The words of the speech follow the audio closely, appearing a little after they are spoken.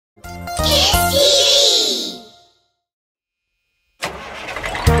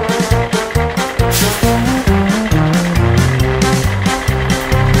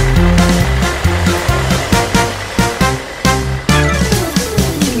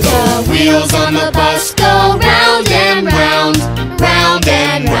wheels on the bus go round and round, round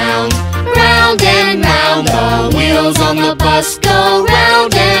and round, round and round. The wheels on the bus go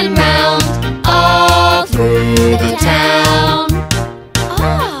round and round, all through the town.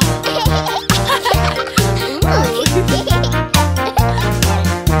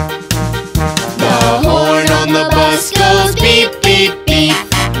 The horn on the bus goes beep, beep, beep,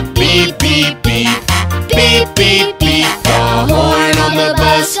 beep, beep, beep, beep, beep, beep. The horn on the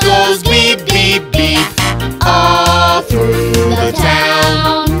bus goes beep, beep, beep, all through the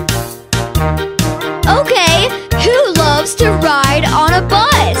town. Okay, who loves to ride on a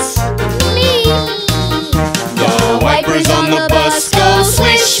bus? Me! The wipers on the bus go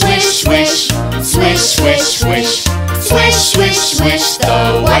swish, swish, swish, swish, swish, swish, swish, swish, swish.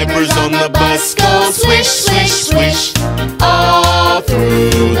 The wipers on the bus go swish, swish, swish, all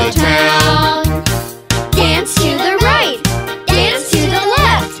through the town. Dance to the right, dance to the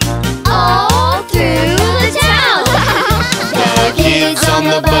left, all through the town. The kids on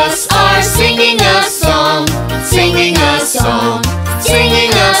the bus are singing a song, singing a song,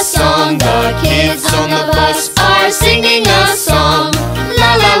 singing a song. The kids on the bus are singing a song.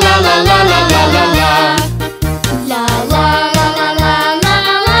 La la la la la la la la la. La la la la la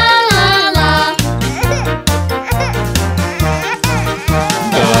la la la.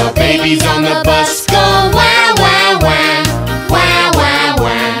 The babies on the bus go wah wah wah, wah wah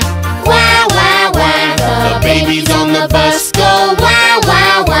wah, wah wah wah. The babies on the bus go wah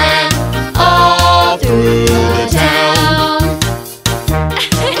wah wah, all through the town.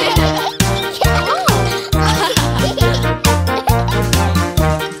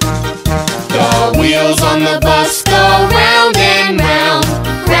 The wheels on the bus go round and round,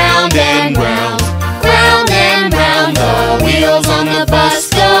 round and round, round and round. The wheels on the bus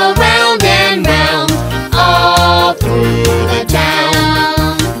go round and round, all through the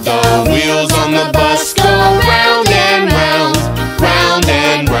town. The wheels on the bus go round and round, round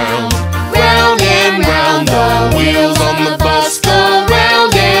and round, round and round. The wheels on the bus go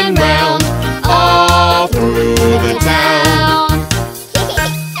round and round, all through the town.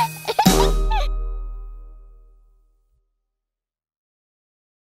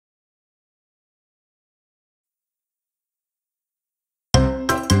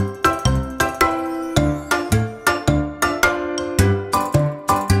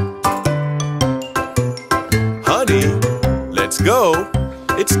 Honey, let's go.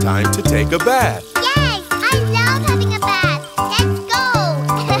 It's time to take a bath. Yes, I love having a bath. Let's go.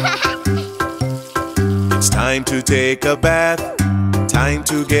 It's time to take a bath. Time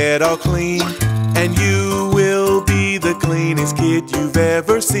to get all clean. And you will be the cleanest kid you've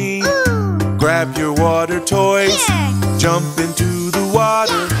ever seen. Ooh. Grab your water toys. Yes. Jump into the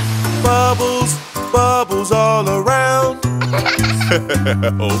water. Bubbles, bubbles all around.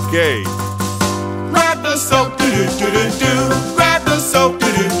 Okay. Grab the soap, do-do-do-do-do. Grab the soap,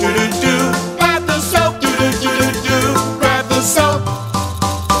 do-do-do-do-do. Grab the soap, do-do-do-do-do. Grab the soap.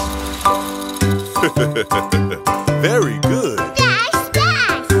 Very good. Splash,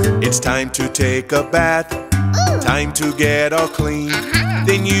 splash. It's time to take a bath. Ooh. Time to get all clean.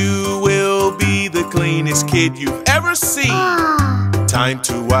 Then you will be the cleanest kid you've ever seen. Time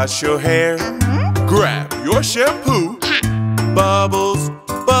to wash your hair. Grab your shampoo. Bubbles,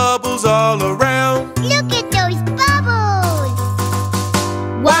 bubbles all around. Look at those bubbles.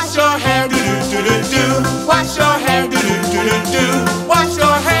 Wash your hair, do-do-do-do-do. Wash your hair, do-do-do-do-do. Wash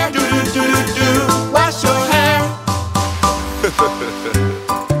your hair, do-do-do-do-do. Wash your hair.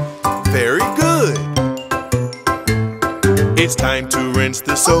 Very good. It's time to rinse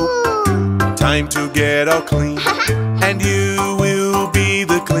the soap. Time to get all clean. And you will be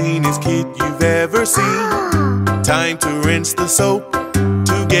the cleanest kid you've ever seen. Time to rinse the soap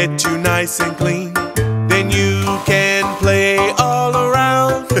to get you nice and clean. Then you can play all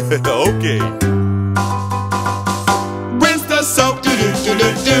around. Okay. Rinse the soap,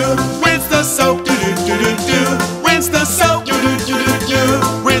 do-do-do-do-do. Rinse the soap, do-do-do-do-do. Rinse the soap,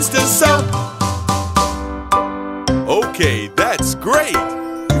 do-do-do-do-do. Rinse the soap. Okay, that's great.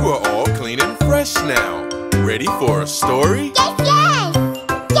 You are all clean and fresh now. Ready for a story? Yes, yes.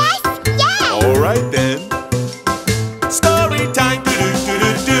 Yes, yes. All right then. Story time,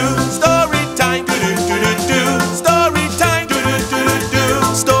 do-do-do-do-do. Story time, do-do-do-do-do. Story time, do-do-do-do-do.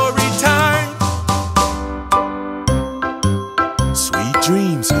 Story time. Sweet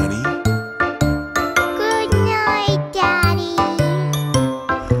dreams, honey. Good night, Daddy.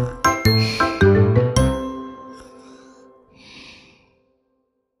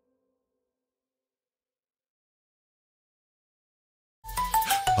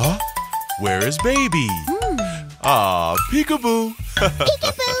 Huh? Where is baby? Ah, peekaboo.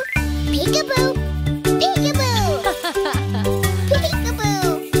 Peekaboo. Peekaboo! Peekaboo! Peekaboo!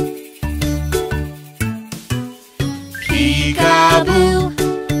 Peekaboo,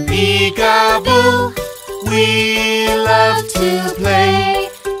 peekaboo, we love to play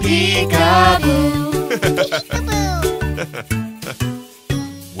peekaboo.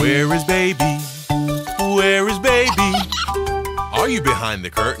 Where is baby? Where is baby? Are you behind the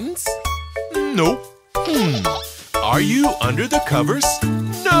curtains? Nope. Are you under the covers?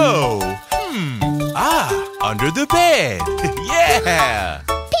 No. Under the bed. Yeah.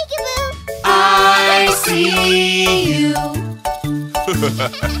 Peekaboo! I see you.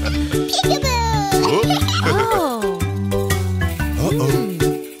 Peekaboo! Oh. Uh-oh.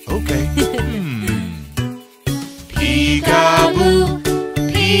 Okay. Peekaboo,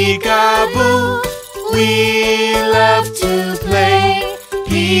 peekaboo, we love to play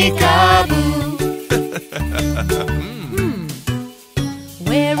peekaboo.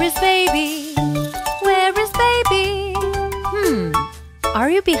 Where is baby? Where is baby? Are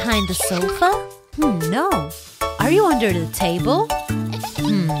you behind the sofa? No. Are you under the table?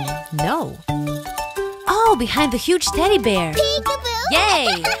 No. Oh, behind the huge teddy bear. Peekaboo!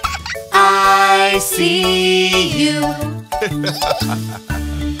 Yay! I see you.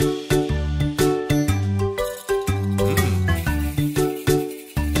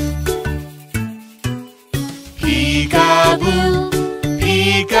 Peekaboo,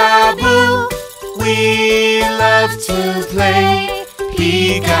 peekaboo, we love to play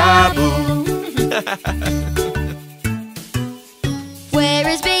peekaboo. Where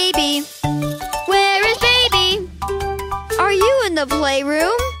is baby? Where is baby? Are you in the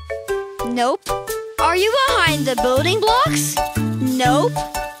playroom? Nope. Are you behind the building blocks? Nope.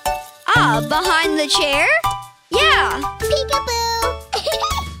 Behind the chair? Yeah. Peekaboo!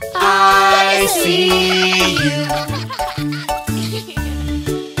 I see you.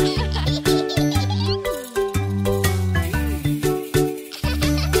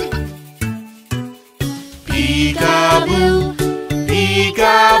 Peekaboo,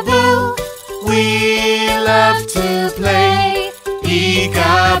 peekaboo, we love to play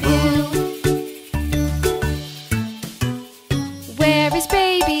peekaboo. Where is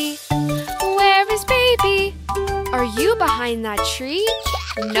baby? Where is baby? Are you behind that tree?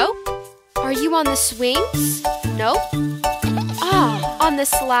 Nope. Are you on the swings? Nope. On the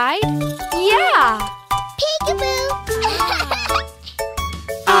slide? Yeah. Peekaboo!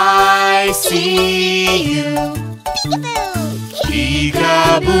 I see you. Peekaboo!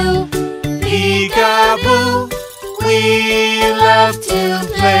 Peekaboo, peekaboo, we love to